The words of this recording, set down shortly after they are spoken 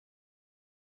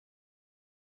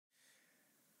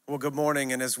Well, good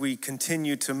morning, and as we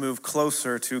continue to move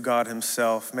closer to God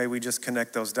himself, may we just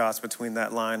connect those dots between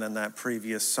that line and that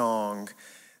previous song,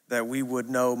 that we would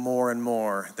know more and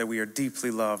more that we are deeply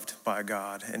loved by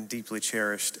God and deeply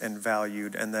cherished and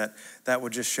valued, and that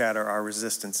would just shatter our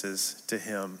resistances to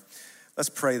him. Let's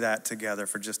pray that together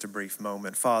for just a brief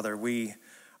moment. Father, we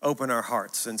open our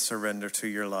hearts and surrender to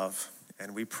your love,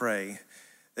 and we pray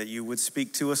that you would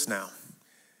speak to us now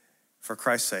for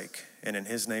Christ's sake, and in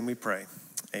his name we pray.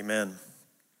 Amen.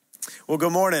 Well,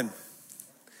 good morning.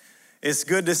 It's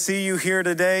good to see you here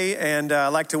today, and I'd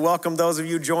like to welcome those of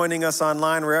you joining us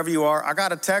online, wherever you are. I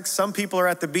got a text. Some people are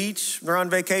at the beach. They're on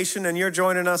vacation, and you're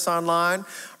joining us online.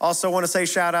 Also want to say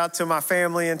shout out to my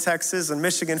family in Texas and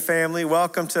Michigan family.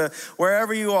 Welcome to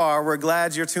wherever you are. We're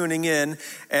glad you're tuning in,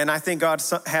 and I think God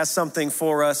has something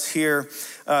for us here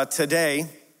today.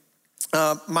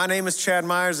 My name is Chad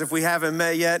Myers, if we haven't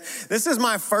met yet. This is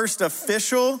my first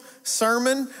official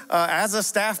sermon as a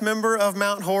staff member of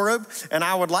Mount Horeb, and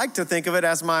I would like to think of it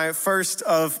as my first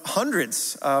of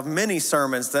hundreds of many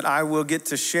sermons that I will get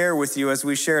to share with you as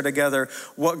we share together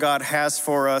what God has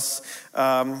for us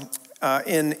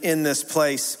in this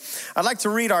place. I'd like to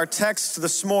read our text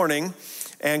this morning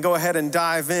and go ahead and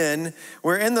dive in.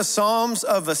 We're in the Psalms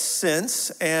of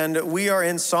Ascents, and we are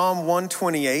in Psalm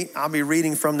 128. I'll be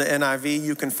reading from the NIV.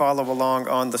 You can follow along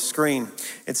on the screen.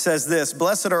 It says this: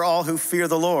 "Blessed are all who fear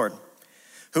the Lord,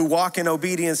 who walk in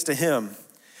obedience to him.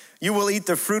 You will eat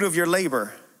the fruit of your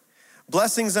labor.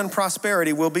 Blessings and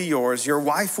prosperity will be yours. Your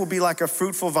wife will be like a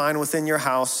fruitful vine within your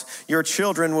house. Your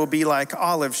children will be like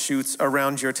olive shoots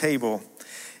around your table.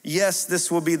 Yes, this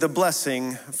will be the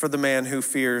blessing for the man who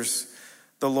fears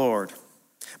the Lord.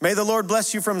 May the Lord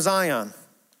bless you from Zion.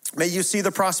 May you see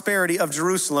the prosperity of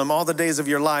Jerusalem all the days of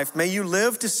your life. May you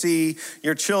live to see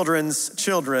your children's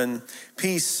children.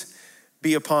 Peace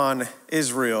be upon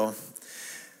Israel."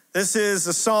 This is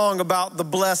a song about the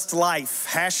blessed life.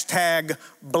 Hashtag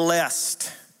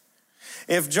blessed.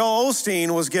 If Joel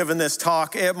Osteen was given this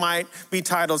talk, it might be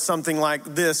titled something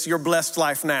like this: "Your blessed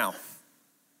life now."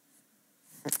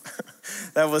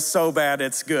 That was so bad,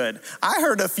 it's good. I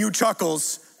heard a few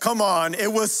chuckles. Come on,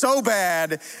 it was so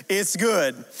bad, it's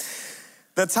good.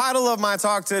 The title of my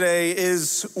talk today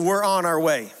is We're on Our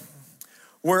Way.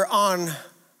 We're on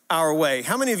our way.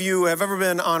 How many of you have ever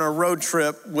been on a road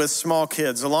trip with small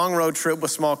kids, a long road trip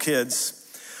with small kids?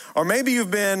 Or maybe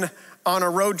you've been on a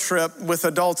road trip with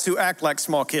adults who act like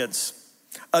small kids.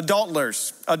 Adult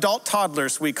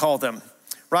toddlers, we call them.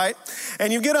 Right?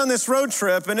 And you get on this road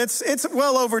trip, and it's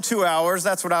well over 2 hours.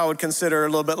 That's what I would consider a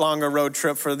little bit longer road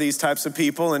trip for these types of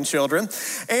people and children.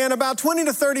 And about 20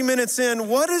 to 30 minutes in,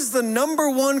 what is the number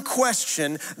one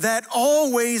question that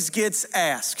always gets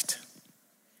asked?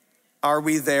 Are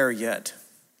we there yet?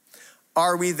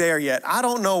 Are we there yet? I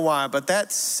don't know why, but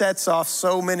that sets off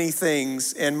so many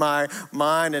things in my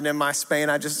mind and in my spine.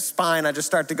 I just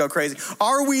start to go crazy.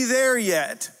 Are we there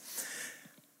yet?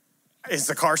 Is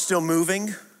the car still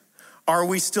moving? Are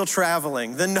we still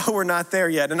traveling? Then no, we're not there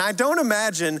yet. And I don't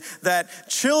imagine that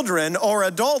children or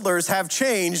adulters have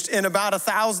changed in about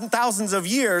thousands of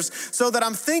years, so that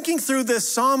I'm thinking through this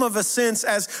Psalm of Ascents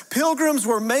as pilgrims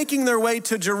were making their way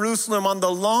to Jerusalem on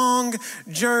the long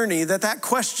journey, that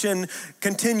question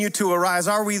continued to arise.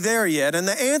 Are we there yet? And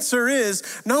the answer is,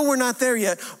 no, we're not there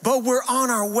yet, but we're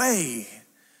on our way.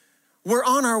 We're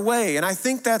on our way. And I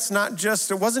think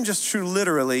it wasn't just true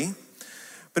literally,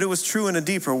 but it was true in a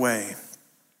deeper way.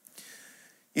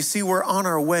 You see, we're on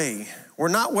our way. We're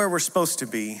not where we're supposed to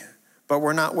be, but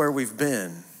we're not where we've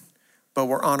been, but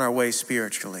we're on our way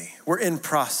spiritually. We're in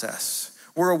process.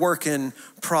 We're a work in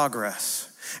progress.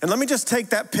 And let me just take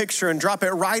that picture and drop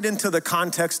it right into the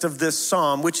context of this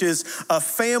psalm, which is a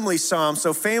family psalm.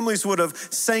 So families would have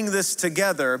sang this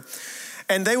together,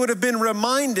 and they would have been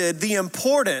reminded the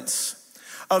importance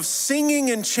of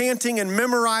singing and chanting and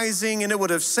memorizing, and it would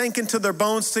have sank into their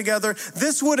bones together.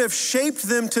 This would have shaped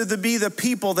them to be the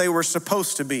people they were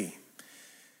supposed to be.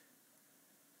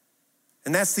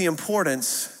 And that's the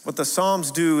importance. What the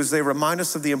Psalms do is they remind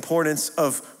us of the importance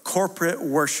of corporate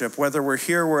worship, whether we're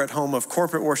here or at home, of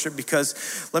corporate worship.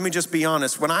 Because let me just be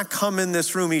honest, when I come in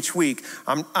this room each week,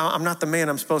 I'm not the man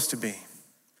I'm supposed to be.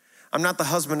 I'm not the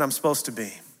husband I'm supposed to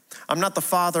be. I'm not the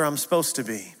father I'm supposed to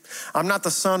be. I'm not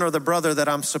the son or the brother that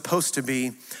I'm supposed to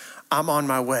be. I'm on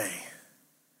my way.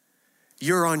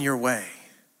 You're on your way.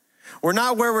 We're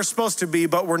not where we're supposed to be,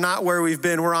 but we're not where we've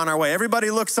been. We're on our way.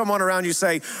 Everybody look someone around you,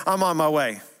 say, I'm on my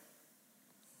way.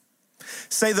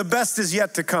 Say, the best is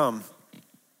yet to come.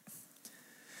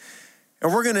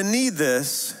 And we're going to need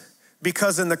this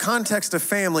Because in the context of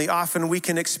family, often we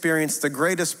can experience the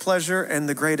greatest pleasure and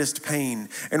the greatest pain.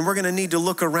 And we're gonna need to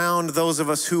look around those of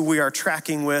us who we are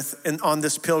tracking with on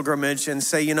this pilgrimage and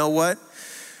say, you know what?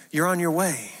 You're on your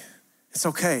way. It's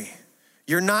okay.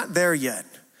 You're not there yet.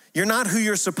 You're not who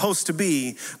you're supposed to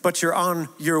be, but you're on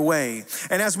your way.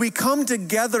 And as we come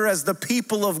together as the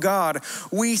people of God,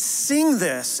 we sing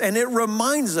this and it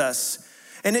reminds us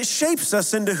and it shapes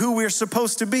us into who we're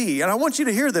supposed to be. And I want you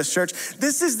to hear this, church.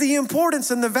 This is the importance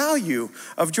and the value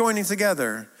of joining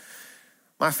together.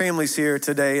 My family's here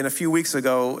today, and a few weeks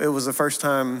ago, it was the first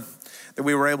time that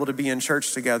we were able to be in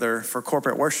church together for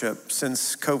corporate worship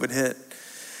since COVID hit.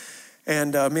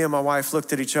 And me and my wife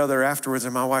looked at each other afterwards,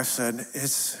 and my wife said,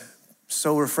 it's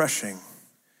so refreshing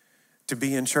to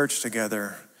be in church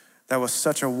together. That was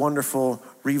such a wonderful,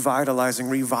 revitalizing,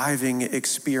 reviving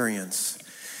experience.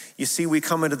 You see, we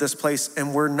come into this place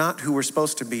and we're not who we're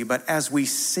supposed to be, but as we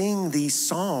sing these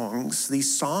songs,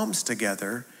 these psalms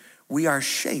together, we are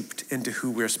shaped into who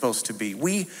we're supposed to be.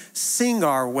 We sing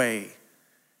our way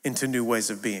into new ways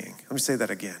of being. Let me say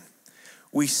that again.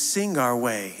 We sing our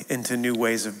way into new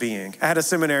ways of being. I had a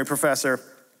seminary professor,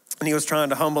 and he was trying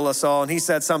to humble us all, and he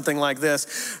said something like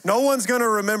this: no one's gonna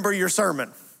remember your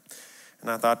sermon. And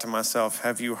I thought to myself,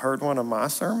 have you heard one of my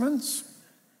sermons?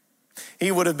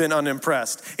 He would have been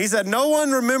unimpressed. He said, no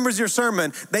one remembers your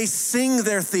sermon. They sing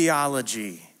their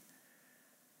theology.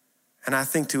 And I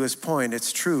think to his point,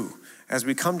 it's true. As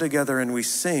we come together and we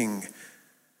sing,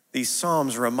 these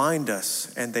psalms remind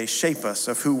us and they shape us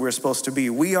of who we're supposed to be.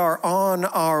 We are on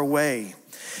our way.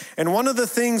 And one of the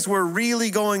things we're really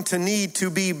going to need to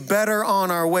be better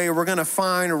on our way, we're going to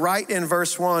find right in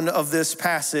verse 1 of this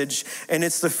passage, and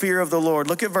it's the fear of the Lord.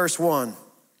 Look at verse 1.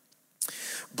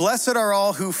 Blessed are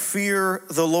all who fear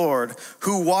the Lord,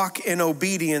 who walk in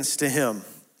obedience to him.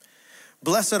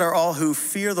 Blessed are all who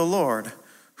fear the Lord,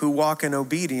 who walk in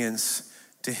obedience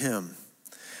to him.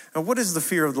 Now, what is the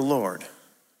fear of the Lord?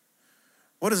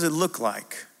 What does it look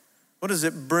like? What does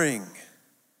it bring?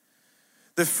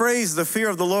 The phrase, the fear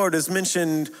of the Lord, is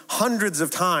mentioned hundreds of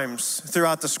times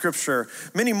throughout the scripture.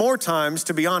 Many more times,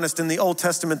 to be honest, in the Old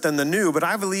Testament than the New. But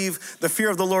I believe the fear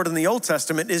of the Lord in the Old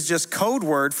Testament is just code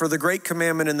word for the great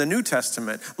commandment in the New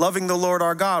Testament. Loving the Lord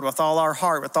our God with all our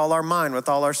heart, with all our mind, with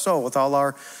all our soul, with all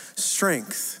our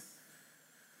strength.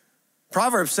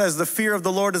 Proverbs says the fear of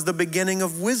the Lord is the beginning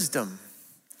of wisdom.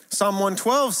 Psalm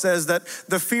 112 says that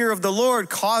the fear of the Lord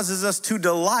causes us to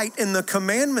delight in the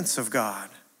commandments of God.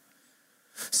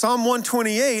 Psalm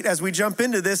 128, as we jump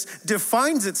into this,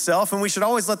 defines itself, and we should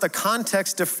always let the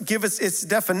context give us its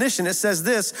definition. It says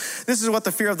this is what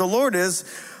the fear of the Lord is,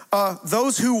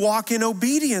 those who walk in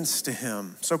obedience to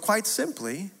him. So quite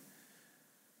simply,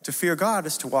 to fear God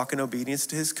is to walk in obedience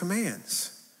to his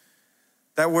commands.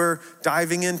 That we're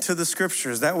diving into the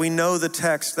scriptures, that we know the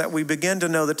text, that we begin to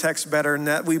know the text better, and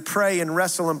that we pray and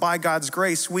wrestle, and by God's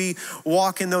grace, we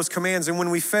walk in those commands. And when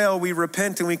we fail, we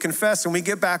repent and we confess and we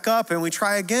get back up and we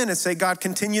try again and say, God,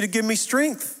 continue to give me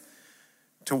strength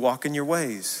to walk in your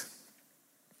ways.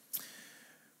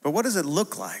 But what does it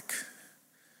look like?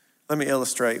 Let me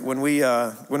illustrate. When we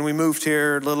moved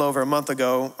here a little over a month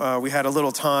ago, we had a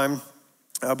little time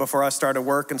before I started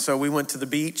work, and so we went to the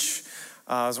beach.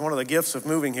 It was one of the gifts of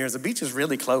moving here is the beach is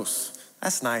really close.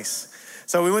 That's nice.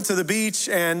 So we went to the beach,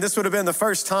 and this would have been the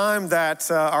first time that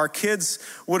our kids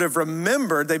would have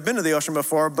remembered, they've been to the ocean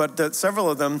before, but several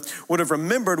of them would have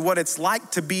remembered what it's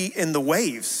like to be in the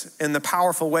waves, in the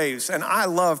powerful waves. And I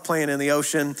love playing in the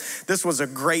ocean. This was a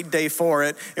great day for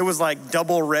it. It was like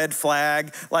double red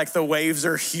flag, like the waves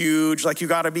are huge, like you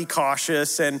gotta be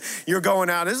cautious, and you're going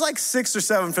out. It's like 6 or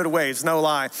 7 foot waves, no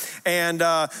lie. And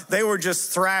they were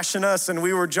just thrashing us, and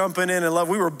we were jumping in and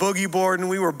we were boogie boarding,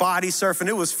 we were body surfing.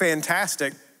 It was fantastic.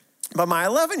 But my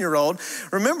 11-year-old,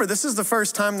 remember, this is the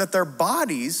first time that their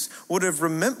bodies would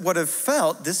have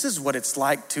felt this is what it's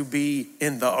like to be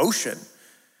in the ocean.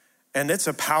 And it's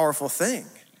a powerful thing.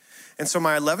 And so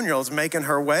my 11-year-old's making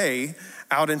her way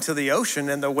out into the ocean,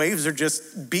 and the waves are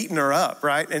just beating her up,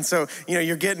 right? And so,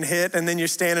 you're getting hit, and then you're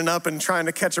standing up and trying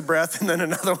to catch a breath, and then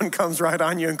another one comes right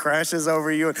on you and crashes over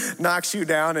you and knocks you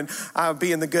down. And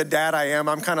being the good dad I am,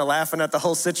 I'm kind of laughing at the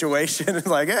whole situation and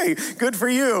like, hey, good for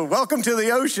you. Welcome to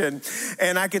the ocean.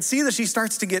 And I could see that she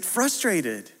starts to get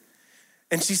frustrated,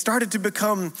 and she started to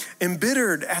become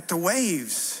embittered at the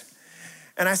waves.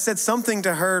 And I said something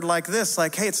to her like this,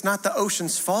 like, hey, it's not the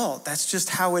ocean's fault. That's just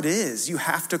how it is. You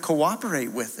have to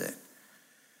cooperate with it. And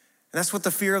that's what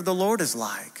the fear of the Lord is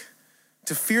like.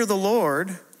 To fear the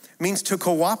Lord means to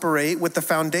cooperate with the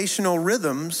foundational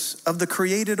rhythms of the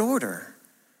created order.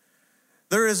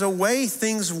 There is a way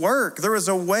things work. There is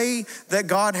a way that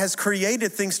God has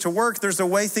created things to work. There's a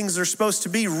way things are supposed to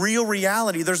be, real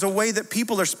reality. There's a way that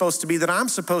people are supposed to be, that I'm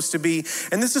supposed to be.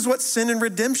 And this is what sin and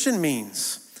redemption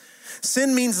means.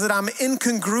 Sin means that I'm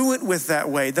incongruent with that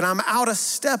way, that I'm out of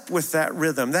step with that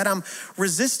rhythm, that I'm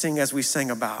resisting, as we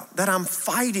sang about, that I'm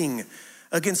fighting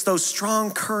against those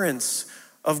strong currents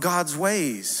of God's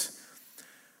ways.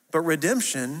 But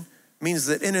redemption means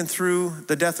that in and through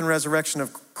the death and resurrection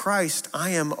of Christ, I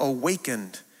am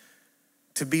awakened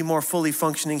to be more fully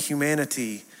functioning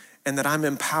humanity, and that I'm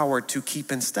empowered to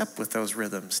keep in step with those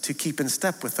rhythms, to keep in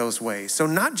step with those ways. So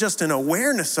not just an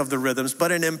awareness of the rhythms,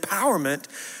 but an empowerment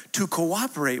to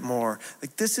cooperate more.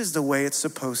 Like, this is the way it's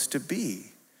supposed to be.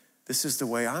 This is the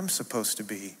way I'm supposed to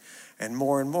be. And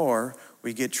more,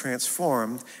 we get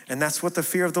transformed. And that's what the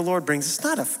fear of the Lord brings.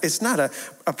 It's not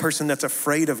a person that's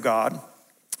afraid of God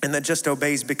and that just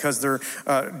obeys because they're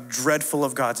dreadful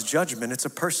of God's judgment. It's a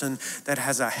person that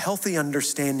has a healthy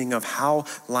understanding of how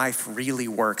life really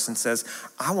works and says,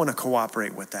 I want to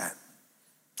cooperate with that.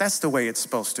 That's the way it's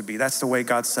supposed to be. That's the way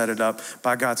God set it up.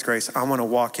 By God's grace, I want to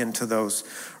walk into those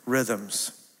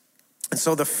rhythms. And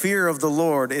so the fear of the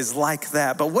Lord is like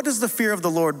that. But what does the fear of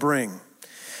the Lord bring?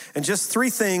 And just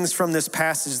three things from this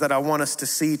passage that I want us to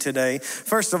see today.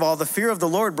 First of all, the fear of the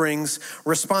Lord brings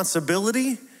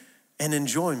responsibility and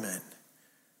enjoyment.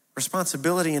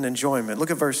 Responsibility and enjoyment. Look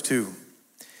at verse 2.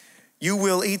 You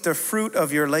will eat the fruit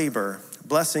of your labor.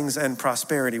 Blessings and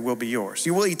prosperity will be yours.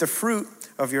 You will eat the fruit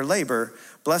of your labor.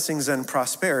 Blessings and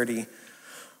prosperity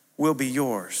will be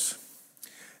yours.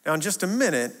 Now, in just a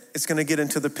minute, it's going to get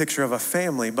into the picture of a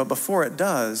family. But before it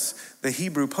does, the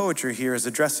Hebrew poetry here is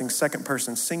addressing second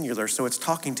person singular. So it's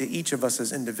talking to each of us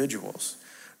as individuals.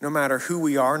 No matter who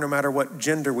we are, no matter what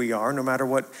gender we are, no matter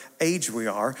what age we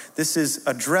are, this is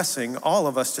addressing all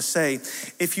of us to say,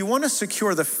 if you want to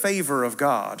secure the favor of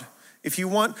God, if you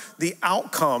want the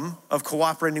outcome of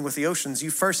cooperating with the oceans,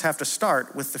 you first have to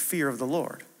start with the fear of the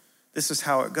Lord. This is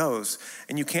how it goes.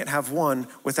 And you can't have one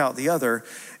without the other.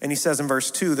 And he says in verse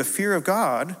 2, the fear of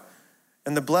God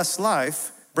and the blessed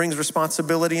life brings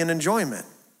responsibility and enjoyment.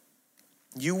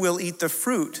 You will eat the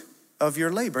fruit of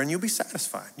your labor and you'll be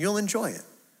satisfied. You'll enjoy it.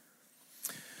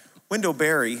 Wendell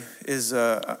Berry is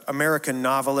an American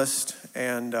novelist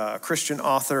and a Christian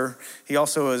author. He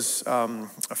also is a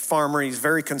farmer. He's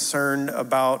very concerned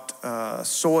about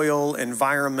soil,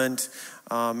 environment,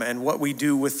 and what we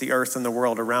do with the earth and the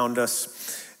world around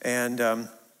us. And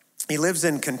he lives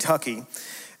in Kentucky,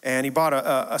 and he bought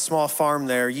a small farm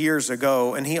there years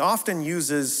ago, and he often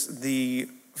uses the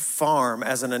farm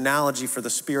as an analogy for the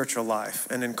spiritual life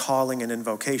and in calling and in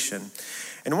vocation.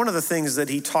 And one of the things that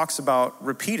he talks about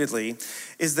repeatedly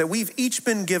is that we've each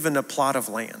been given a plot of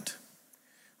land.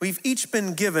 We've each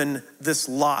been given this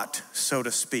lot, so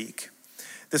to speak,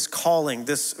 this calling,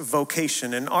 this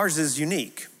vocation, and ours is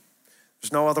unique.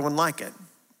 There's no other one like it.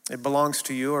 It belongs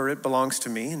to you or it belongs to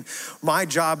me. And my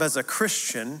job as a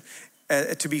Christian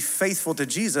to be faithful to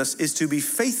Jesus is to be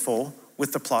faithful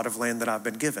with the plot of land that I've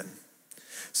been given.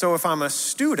 So if I'm a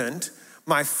student,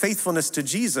 my faithfulness to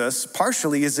Jesus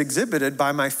partially is exhibited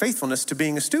by my faithfulness to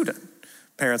being a student.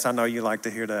 Parents, I know you like to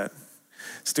hear that.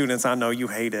 Students, I know you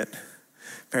hate it.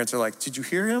 Parents are like, did you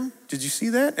hear him? Did you see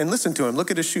that? And listen to him. Look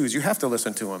at his shoes. You have to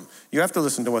listen to him. You have to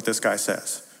listen to what this guy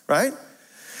says, right?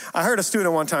 I heard a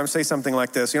student one time say something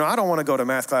like this. I don't want to go to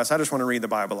math class. I just want to read the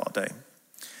Bible all day.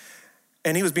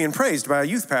 And he was being praised by a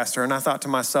youth pastor. And I thought to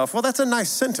myself, well, that's a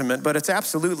nice sentiment, but it's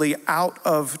absolutely out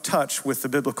of touch with the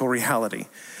biblical reality.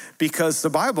 Because the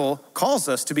Bible calls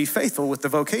us to be faithful with the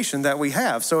vocation that we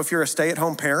have. So if you're a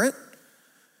stay-at-home parent,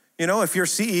 if you're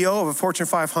CEO of a Fortune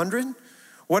 500,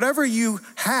 whatever you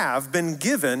have been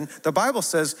given, the Bible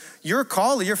says your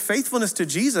call, your faithfulness to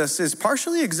Jesus is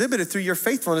partially exhibited through your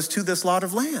faithfulness to this lot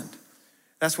of land.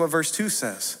 That's what verse 2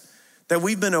 says, that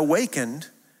we've been awakened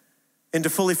into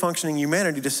fully functioning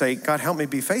humanity to say, God, help me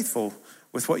be faithful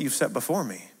with what you've set before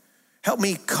me. Help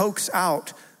me coax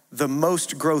out the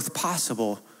most growth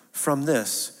possible from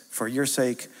this for your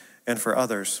sake and for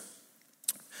others.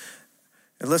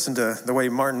 And listen to the way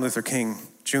Martin Luther King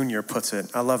Jr. puts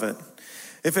it. I love it.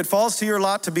 If it falls to your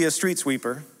lot to be a street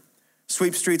sweeper,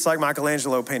 sweep streets like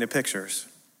Michelangelo painted pictures.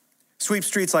 Sweep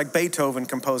streets like Beethoven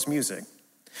composed music.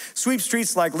 Sweep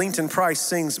streets like Leighton Price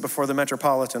sings before the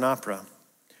Metropolitan Opera.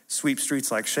 Sweep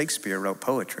streets like Shakespeare wrote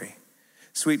poetry.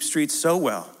 Sweep streets so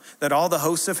well that all the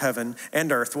hosts of heaven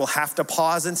and earth will have to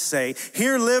pause and say,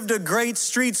 here lived a great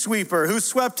street sweeper who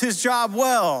swept his job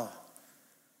well.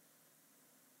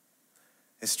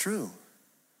 It's true.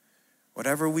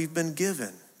 Whatever we've been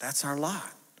given, that's our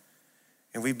lot.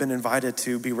 And we've been invited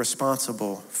to be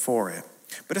responsible for it.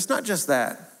 But it's not just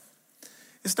that.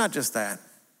 It's not just that.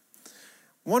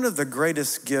 One of the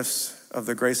greatest gifts of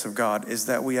the grace of God is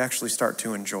that we actually start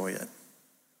to enjoy it,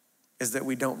 is that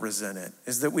we don't resent it,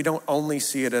 is that we don't only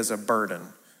see it as a burden.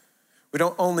 We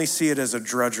don't only see it as a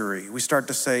drudgery. We start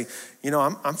to say,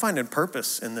 I'm finding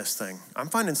purpose in this thing. I'm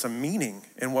finding some meaning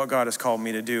in what God has called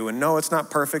me to do. And no, it's not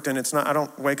perfect, and I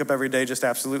don't wake up every day just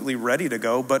absolutely ready to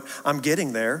go, but I'm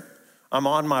getting there. I'm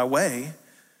on my way.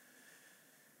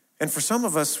 And for some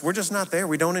of us, we're just not there.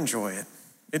 We don't enjoy it.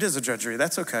 It is a drudgery.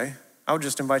 That's okay. I would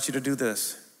just invite you to do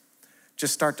this.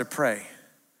 Just start to pray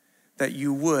that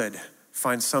you would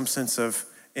find some sense of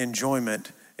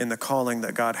enjoyment in the calling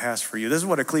that God has for you. This is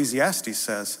what Ecclesiastes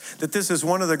says, that this is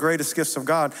one of the greatest gifts of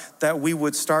God, that we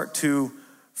would start to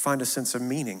find a sense of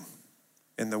meaning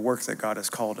in the work that God has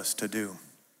called us to do.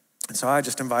 And so I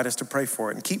just invite us to pray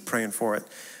for it and keep praying for it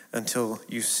until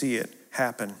you see it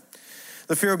happen.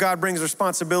 The fear of God brings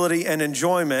responsibility and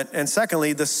enjoyment. And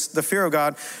secondly, the fear of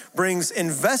God brings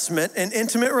investment in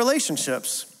intimate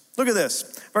relationships. Look at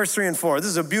this, verse 3 and 4. This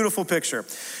is a beautiful picture.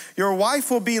 Your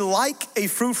wife will be like a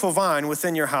fruitful vine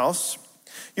within your house.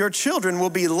 Your children will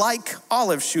be like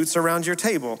olive shoots around your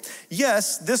table.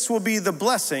 Yes, this will be the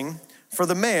blessing for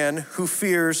the man who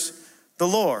fears the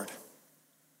Lord.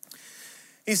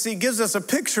 You see, he gives us a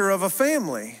picture of a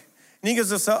family. And he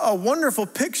gives us a wonderful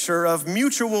picture of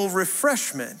mutual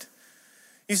refreshment.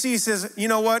 You see, he says, you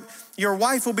know what? Your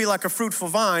wife will be like a fruitful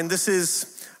vine. This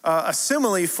is a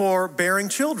simile for bearing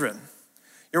children.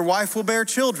 Your wife will bear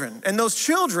children. And those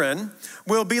children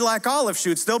will be like olive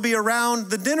shoots. They'll be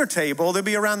around the dinner table. They'll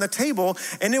be around the table.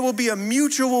 And it will be a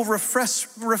mutual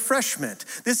refreshment.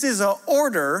 This is an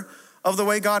order of the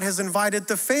way God has invited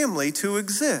the family to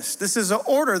exist. This is an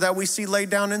order that we see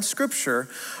laid down in Scripture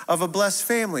of a blessed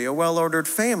family, a well-ordered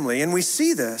family. And we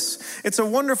see this. It's a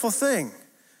wonderful thing.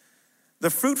 The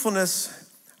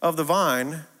fruitfulness of the vine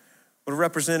would have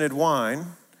represented wine,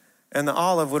 and the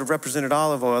olive would have represented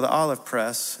olive oil, the olive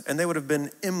press, and they would have been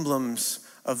emblems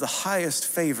of the highest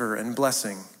favor and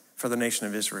blessing for the nation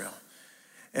of Israel.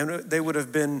 And they would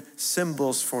have been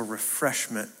symbols for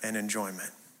refreshment and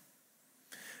enjoyment.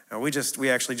 Now, we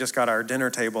actually just got our dinner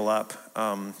table up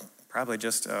probably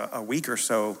just a week or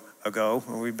so ago.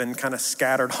 We've been kind of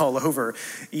scattered all over,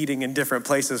 eating in different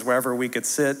places wherever we could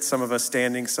sit, some of us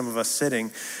standing, some of us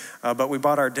sitting. But we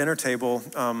bought our dinner table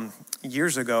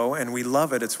years ago, and we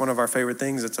love it. It's one of our favorite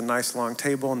things. It's a nice long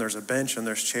table, and there's a bench, and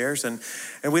there's chairs, and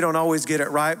we don't always get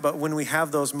it right, but when we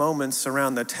have those moments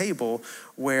around the table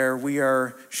where we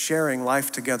are sharing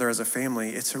life together as a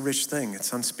family, it's a rich thing.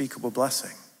 It's unspeakable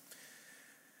blessing.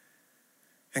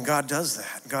 And God does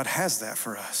that. God has that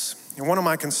for us. And one of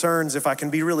my concerns, if I can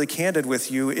be really candid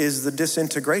with you, is the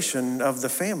disintegration of the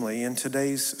family in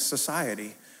today's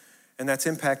society. And that's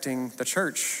impacting the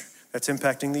church. That's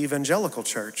impacting the evangelical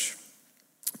church.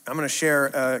 I'm going to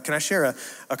share, can I share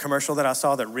a commercial that I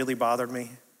saw that really bothered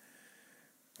me?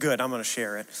 Good, I'm going to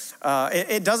share it.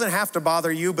 It doesn't have to bother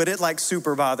you, but it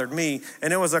super bothered me.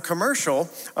 And it was a commercial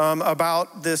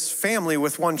about this family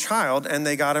with one child, and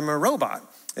they got him a robot.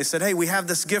 They said, hey, we have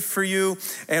this gift for you,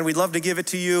 and we'd love to give it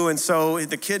to you. And so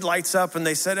the kid lights up, and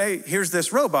they said, hey, here's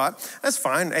this robot. That's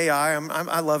fine, AI,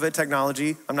 I love it,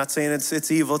 technology. I'm not saying it's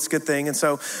evil, it's a good thing. And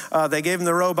so they gave him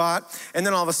the robot, and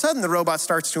then all of a sudden, the robot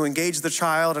starts to engage the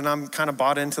child, and I'm kind of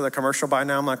bought into the commercial by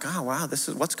now. I'm like, oh, wow,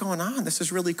 what's going on? This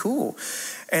is really cool.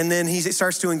 And then he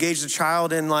starts to engage the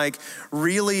child in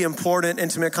really important,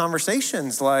 intimate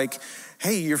conversations like,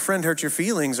 hey, your friend hurt your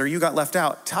feelings, or you got left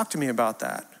out. Talk to me about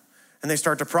that. And they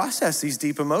start to process these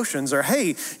deep emotions. Or,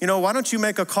 hey, why don't you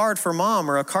make a card for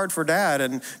mom or a card for dad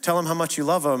and tell them how much you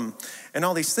love them and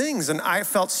all these things. And I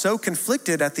felt so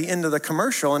conflicted at the end of the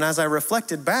commercial. And as I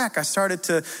reflected back, I started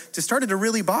to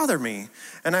really bother me.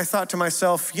 And I thought to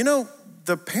myself,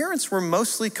 the parents were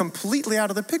mostly completely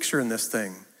out of the picture in this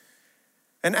thing.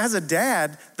 And as a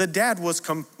dad, the dad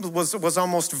was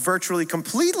almost virtually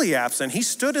completely absent. He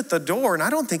stood at the door, and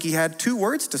I don't think he had 2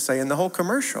 words to say in the whole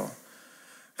commercial.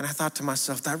 And I thought to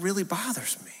myself, that really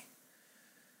bothers me.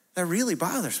 That really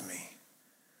bothers me.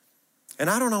 And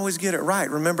I don't always get it right.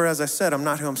 Remember, as I said, I'm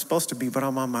not who I'm supposed to be, but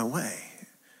I'm on my way.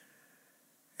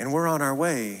 And we're on our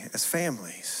way as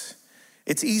families.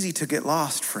 It's easy to get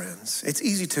lost, friends. It's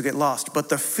easy to get lost. But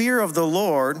the fear of the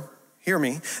Lord, hear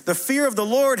me, the fear of the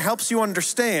Lord helps you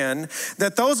understand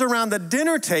that those around the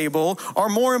dinner table are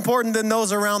more important than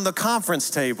those around the conference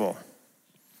table.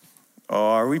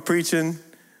 Oh, are we preaching?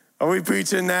 Are we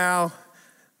preaching now?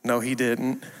 No, he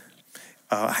didn't.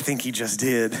 I think he just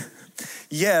did.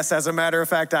 Yes, as a matter of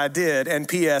fact, I did. And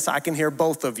P.S., I can hear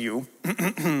both of you.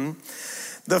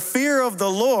 The fear of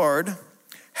the Lord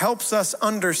helps us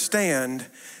understand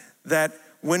that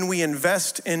when we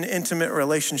invest in intimate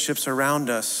relationships around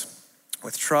us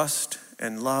with trust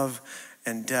and love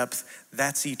and depth,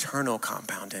 that's eternal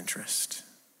compound interest.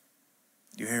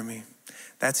 You hear me?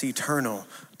 That's eternal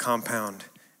compound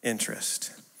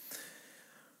interest.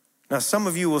 Now, some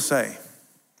of you will say,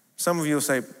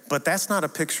 but that's not a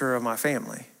picture of my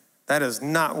family. That is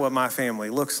not what my family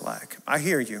looks like. I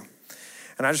hear you.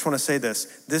 And I just want to say this.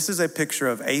 This is a picture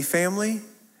of a family.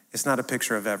 It's not a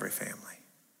picture of every family.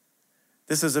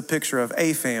 This is a picture of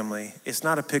a family. It's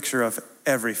not a picture of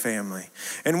every family.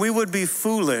 And we would be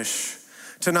foolish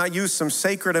to not use some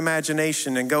sacred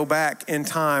imagination and go back in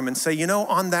time and say,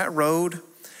 on that road,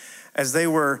 as they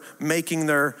were making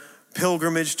their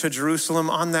pilgrimage to Jerusalem,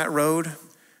 on that road,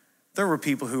 there were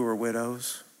people who were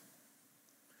widows.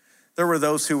 There were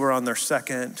those who were on their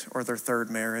second or their third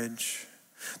marriage.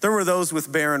 There were those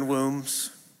with barren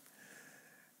wombs.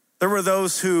 There were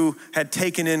those who had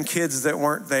taken in kids that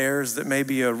weren't theirs, that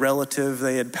maybe a relative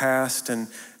they had passed and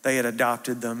they had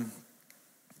adopted them.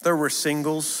 There were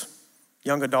singles,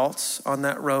 young adults on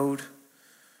that road,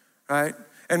 right?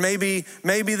 And maybe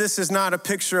this is not a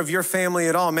picture of your family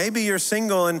at all. Maybe you're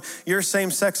single and you're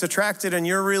same-sex attracted and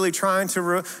you're really trying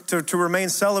to remain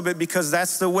celibate because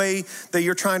that's the way that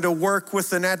you're trying to work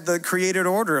within the created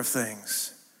order of things.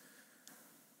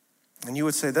 And you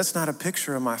would say, that's not a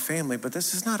picture of my family, but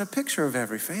this is not a picture of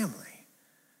every family.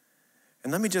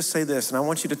 And let me just say this, and I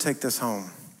want you to take this home.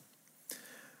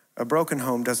 A broken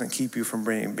home doesn't keep you from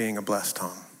being a blessed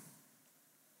home.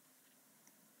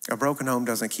 A broken home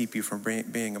doesn't keep you from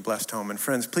being a blessed home. And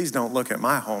friends, please don't look at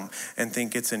my home and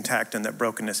think it's intact and that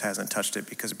brokenness hasn't touched it,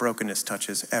 because brokenness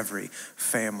touches every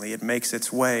family. It makes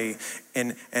its way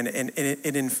and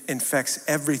it infects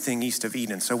everything east of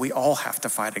Eden. So we all have to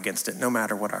fight against it, no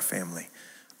matter what our family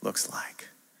looks like.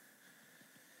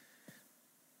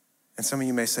 And some of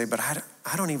you may say, but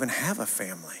I don't even have a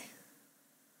family.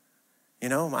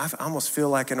 I almost feel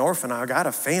like an orphan. I got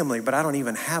a family, but I don't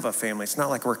even have a family. It's not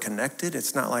like we're connected.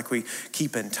 It's not like we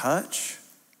keep in touch.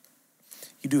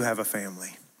 You do have a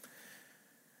family.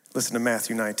 Listen to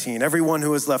Matthew 19. Everyone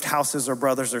who has left houses or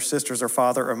brothers or sisters or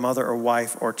father or mother or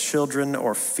wife or children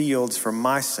or fields for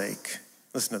my sake,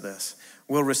 listen to this,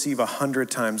 will receive 100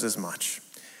 times as much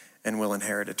and will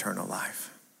inherit eternal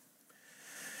life.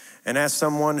 And as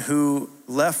someone who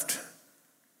left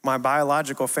my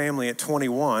biological family at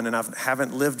 21, and I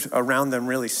haven't lived around them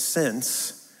really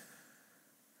since,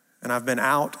 and I've been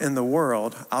out in the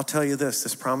world, I'll tell you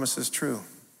this promise is true.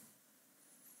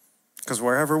 Because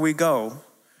wherever we go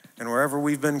and wherever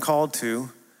we've been called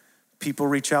to, people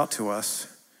reach out to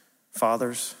us,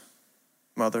 fathers,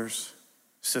 mothers,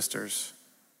 sisters,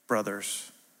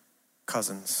 brothers,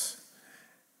 cousins,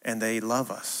 and they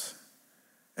love us.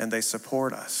 And they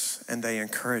support us and they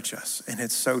encourage us. And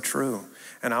it's so true.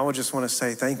 And I would just want to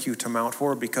say thank you to Mount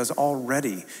Horeb, because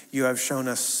already you have shown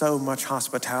us so much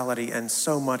hospitality and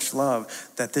so much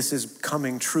love that this is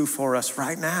coming true for us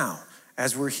right now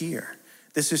as we're here.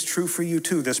 This is true for you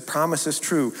too. This promise is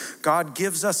true. God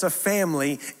gives us a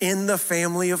family in the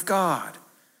family of God.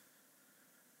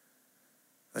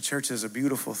 The church is a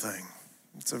beautiful thing.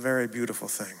 It's a very beautiful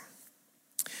thing.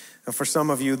 And for some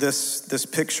of you, this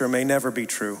picture may never be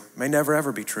true, may never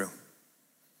ever be true.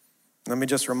 Let me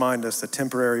just remind us that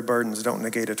temporary burdens don't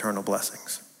negate eternal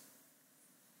blessings.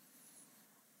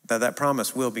 That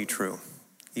promise will be true,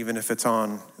 even if it's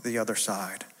on the other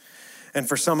side. And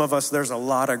for some of us, there's a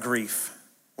lot of grief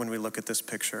when we look at this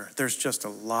picture. There's just a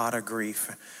lot of grief.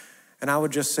 And I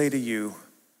would just say to you,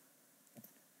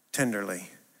 tenderly,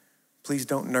 please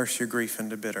don't nurse your grief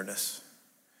into bitterness,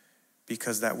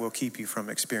 because that will keep you from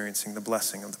experiencing the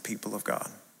blessing of the people of God.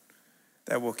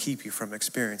 That will keep you from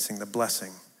experiencing the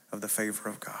blessing of the favor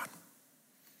of God.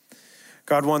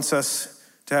 God wants us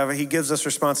to he gives us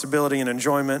responsibility and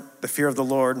enjoyment. The fear of the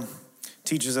Lord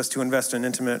teaches us to invest in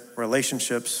intimate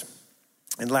relationships.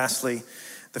 And lastly,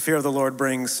 the fear of the Lord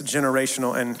brings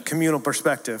generational and communal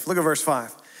perspective. Look at verse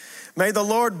 5. May the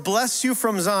Lord bless you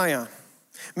from Zion.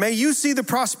 May you see the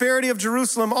prosperity of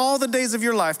Jerusalem all the days of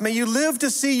your life. May you live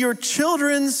to see your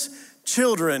children's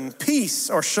children. Peace,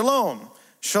 or shalom.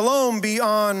 Shalom be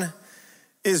on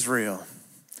Israel.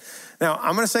 Now,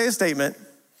 I'm going to say a statement,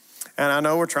 and I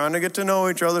know we're trying to get to know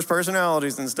each other's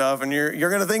personalities and stuff, and you're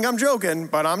going to think I'm joking,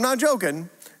 but I'm not joking.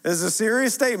 This is a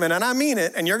serious statement, and I mean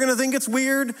it, and you're going to think it's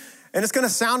weird, and it's going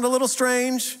to sound a little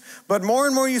strange, but more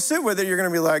and more you sit with it, you're going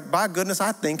to be like, by goodness,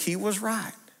 I think he was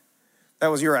right. That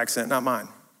was your accent, not mine.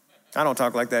 I don't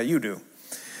talk like that, you do.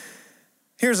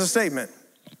 Here's a statement.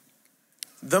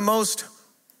 The most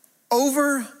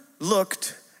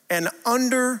overlooked and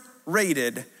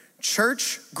underrated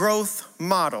church growth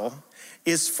model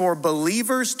is for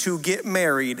believers to get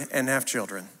married and have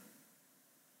children.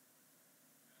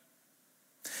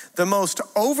 The most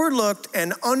overlooked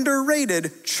and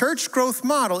underrated church growth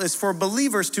model is for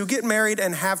believers to get married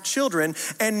and have children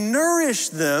and nourish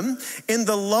them in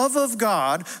the love of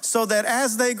God so that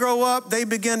as they grow up, they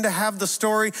begin to have the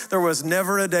story, there was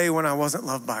never a day when I wasn't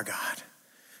loved by God.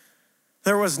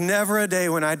 There was never a day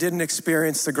when I didn't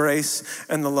experience the grace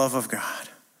and the love of God.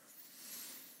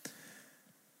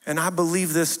 And I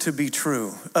believe this to be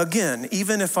true. Again,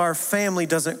 even if our family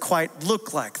doesn't quite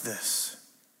look like this,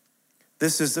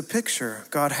 this is the picture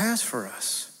God has for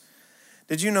us.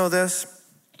 Did you know this?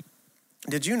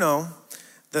 Did you know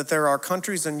that there are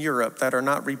countries in Europe that are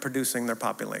not reproducing their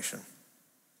population?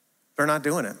 They're not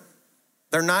doing it.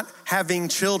 They're not having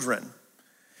children.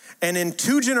 And in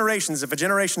 2 generations, if a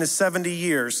generation is 70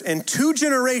 years, in 2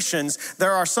 generations,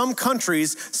 there are some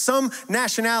countries, some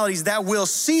nationalities that will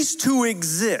cease to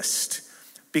exist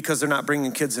because they're not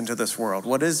bringing kids into this world.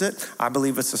 What is it? I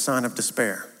believe it's a sign of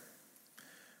despair.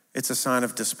 It's a sign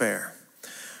of despair.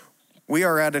 We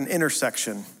are at an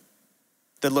intersection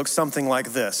that looks something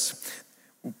like this.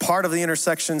 Part of the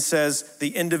intersection says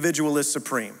the individual is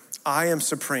supreme. I am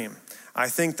supreme. I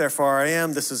think, therefore I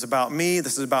am. This is about me.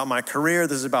 This is about my career.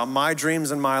 This is about my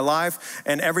dreams and my life.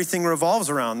 And everything revolves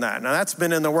around that. Now, that's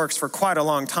been in the works for quite a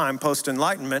long time,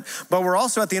 post-Enlightenment. But we're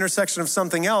also at the intersection of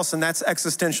something else, and that's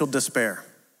existential despair.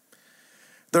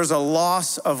 There's a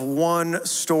loss of one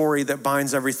story that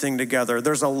binds everything together.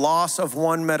 There's a loss of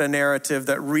one meta-narrative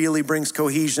that really brings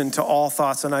cohesion to all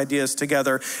thoughts and ideas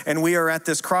together. And we are at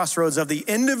this crossroads of the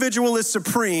individual is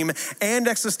supreme and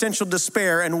existential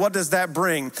despair. And what does that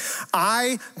bring?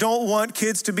 I don't want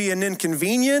kids to be an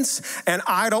inconvenience, and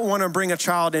I don't want to bring a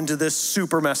child into this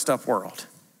super messed up world.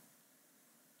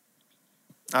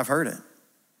 I've heard it.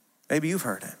 Maybe you've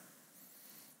heard it.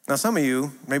 Now, some of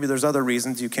you, maybe there's other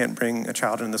reasons you can't bring a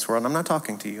child into this world. I'm not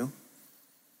talking to you.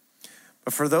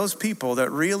 But for those people that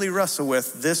really wrestle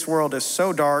with, this world is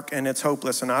so dark and it's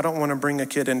hopeless and I don't want to bring a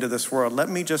kid into this world, let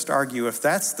me just argue, if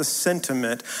that's the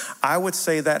sentiment, I would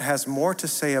say that has more to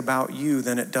say about you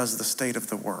than it does the state of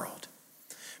the world.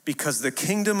 Because the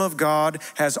kingdom of God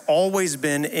has always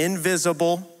been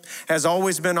invisible, has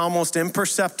always been almost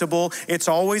imperceptible. It's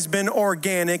always been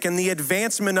organic, and the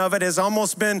advancement of it has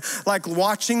almost been like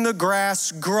watching the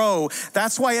grass grow.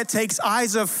 That's why it takes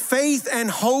eyes of faith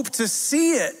and hope to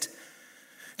see it.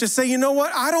 To say, you know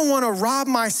what, I don't want to rob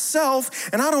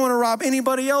myself and I don't want to rob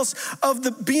anybody else of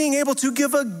the being able to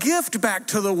give a gift back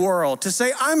to the world. To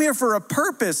say, I'm here for a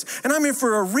purpose and I'm here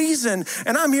for a reason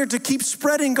and I'm here to keep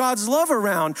spreading God's love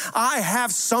around. I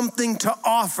have something to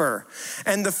offer.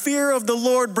 And the fear of the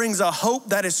Lord brings a hope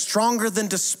that is stronger than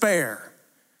despair.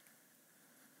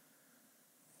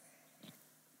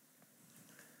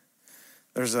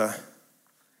 There's a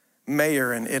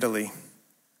mayor in Italy,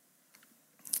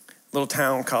 little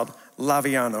town called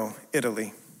Laviano,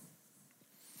 Italy.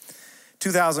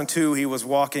 2002, he was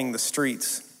walking the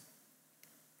streets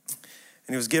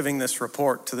and he was giving this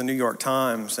report to the New York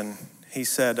Times, and he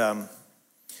said,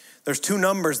 there's 2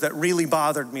 numbers that really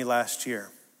bothered me last year.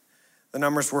 The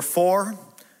numbers were 4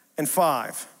 and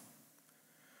 5.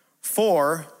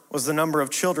 4 was the number of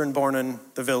children born in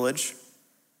the village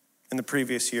in the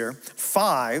previous year.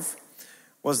 5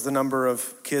 was the number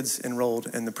of kids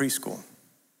enrolled in the preschool.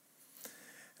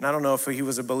 And I don't know if he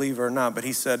was a believer or not, but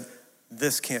he said,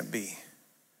 this can't be.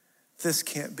 This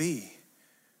can't be.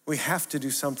 We have to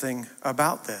do something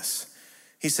about this.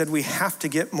 He said, we have to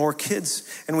get more kids,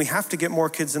 and we have to get more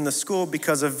kids in the school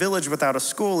because a village without a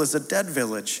school is a dead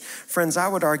village. Friends, I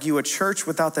would argue a church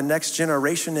without the next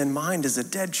generation in mind is a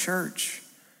dead church.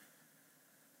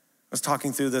 I was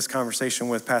talking through this conversation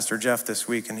with Pastor Jeff this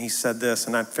week, and he said this,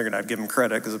 and I figured I'd give him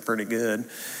credit because it's pretty good.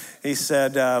 He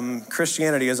said,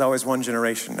 Christianity is always one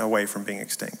generation away from being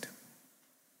extinct.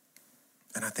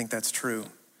 And I think that's true.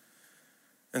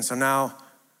 And so now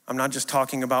I'm not just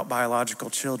talking about biological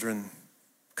children,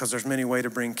 because there's many ways to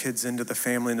bring kids into the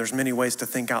family, and there's many ways to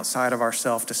think outside of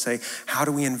ourselves to say, how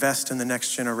do we invest in the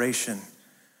next generation?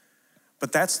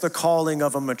 But that's the calling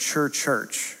of a mature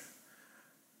church.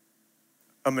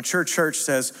 A mature church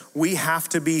says we have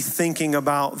to be thinking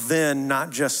about then,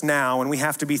 not just now, and we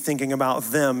have to be thinking about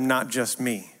them, not just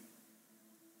me.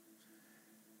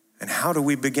 And how do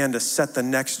we begin to set the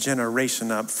next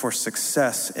generation up for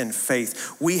success in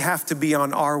faith? We have to be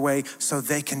on our way so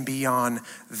they can be on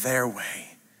their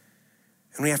way.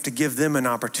 And we have to give them an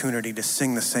opportunity to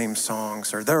sing the same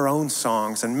songs or their own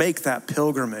songs and make that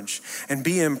pilgrimage and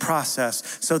be in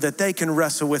process so that they can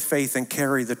wrestle with faith and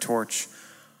carry the torch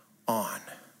on.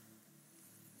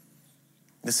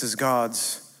 This is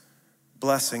God's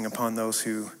blessing upon those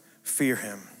who fear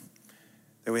him,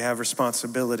 that we have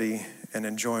responsibility and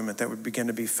enjoyment, that we begin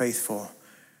to be faithful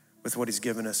with what he's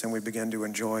given us and we begin to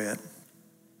enjoy it.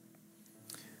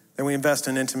 Then we invest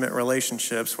in intimate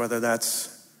relationships, whether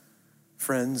that's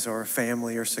friends or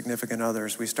family or significant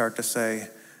others. We start to say,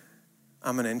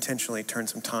 I'm going to intentionally turn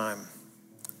some time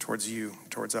towards you,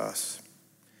 towards us.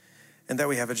 And that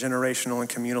we have a generational and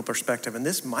communal perspective. And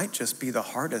this might just be the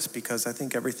hardest because I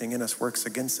think everything in us works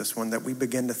against this one, that we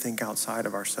begin to think outside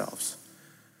of ourselves,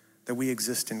 that we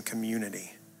exist in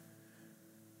community.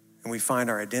 And we find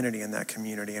our identity in that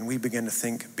community and we begin to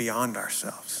think beyond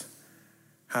ourselves.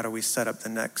 How do we set up the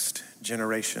next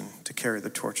generation to carry the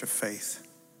torch of faith?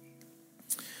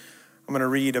 I'm going to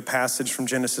read a passage from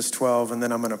Genesis 12 and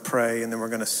then I'm going to pray and then we're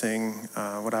going to sing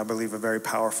what I believe a very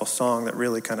powerful song that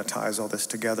really kind of ties all this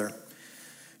together.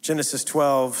 Genesis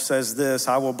 12 says this,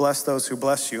 I will bless those who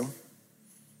bless you,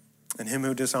 and him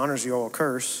who dishonors you I will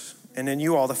curse, and in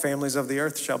you all the families of the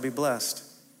earth shall be blessed.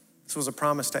 This was a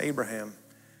promise to Abraham.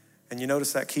 And you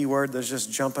notice that key word that's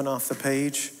just jumping off the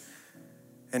page?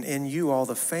 And in you all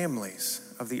the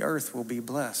families of the earth will be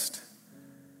blessed.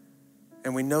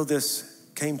 And we know this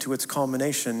came to its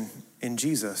culmination in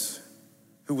Jesus,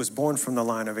 who was born from the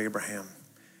line of Abraham.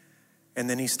 And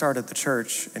then he started the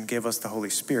church and gave us the Holy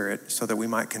Spirit so that we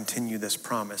might continue this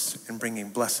promise in bringing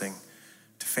blessing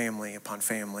to family upon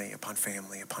family upon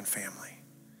family upon family.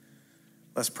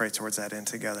 Let's pray towards that end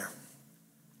together.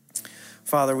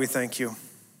 Father, we thank you.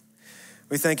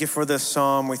 We thank you for this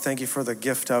psalm. We thank you for the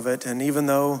gift of it. And even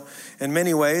though in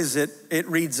many ways it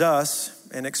reads us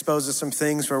and exposes some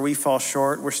things where we fall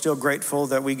short, we're still grateful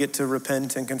that we get to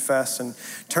repent and confess and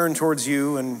turn towards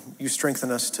you, and you strengthen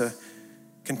us to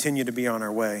continue to be on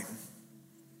our way.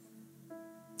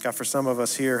 God, for some of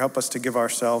us here, help us to give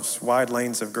ourselves wide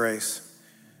lanes of grace.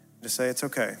 To say, it's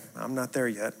okay, I'm not there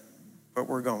yet, but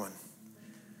we're going.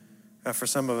 God, for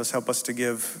some of us, help us to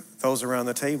give those around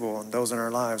the table and those in our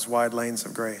lives wide lanes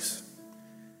of grace.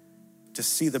 To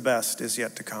see the best is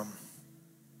yet to come.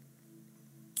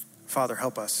 Father,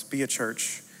 help us be a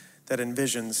church that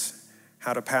envisions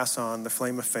how to pass on the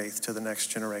flame of faith to the next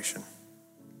generation.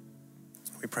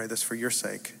 We pray this for your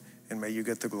sake, and may you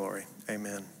get the glory.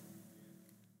 Amen.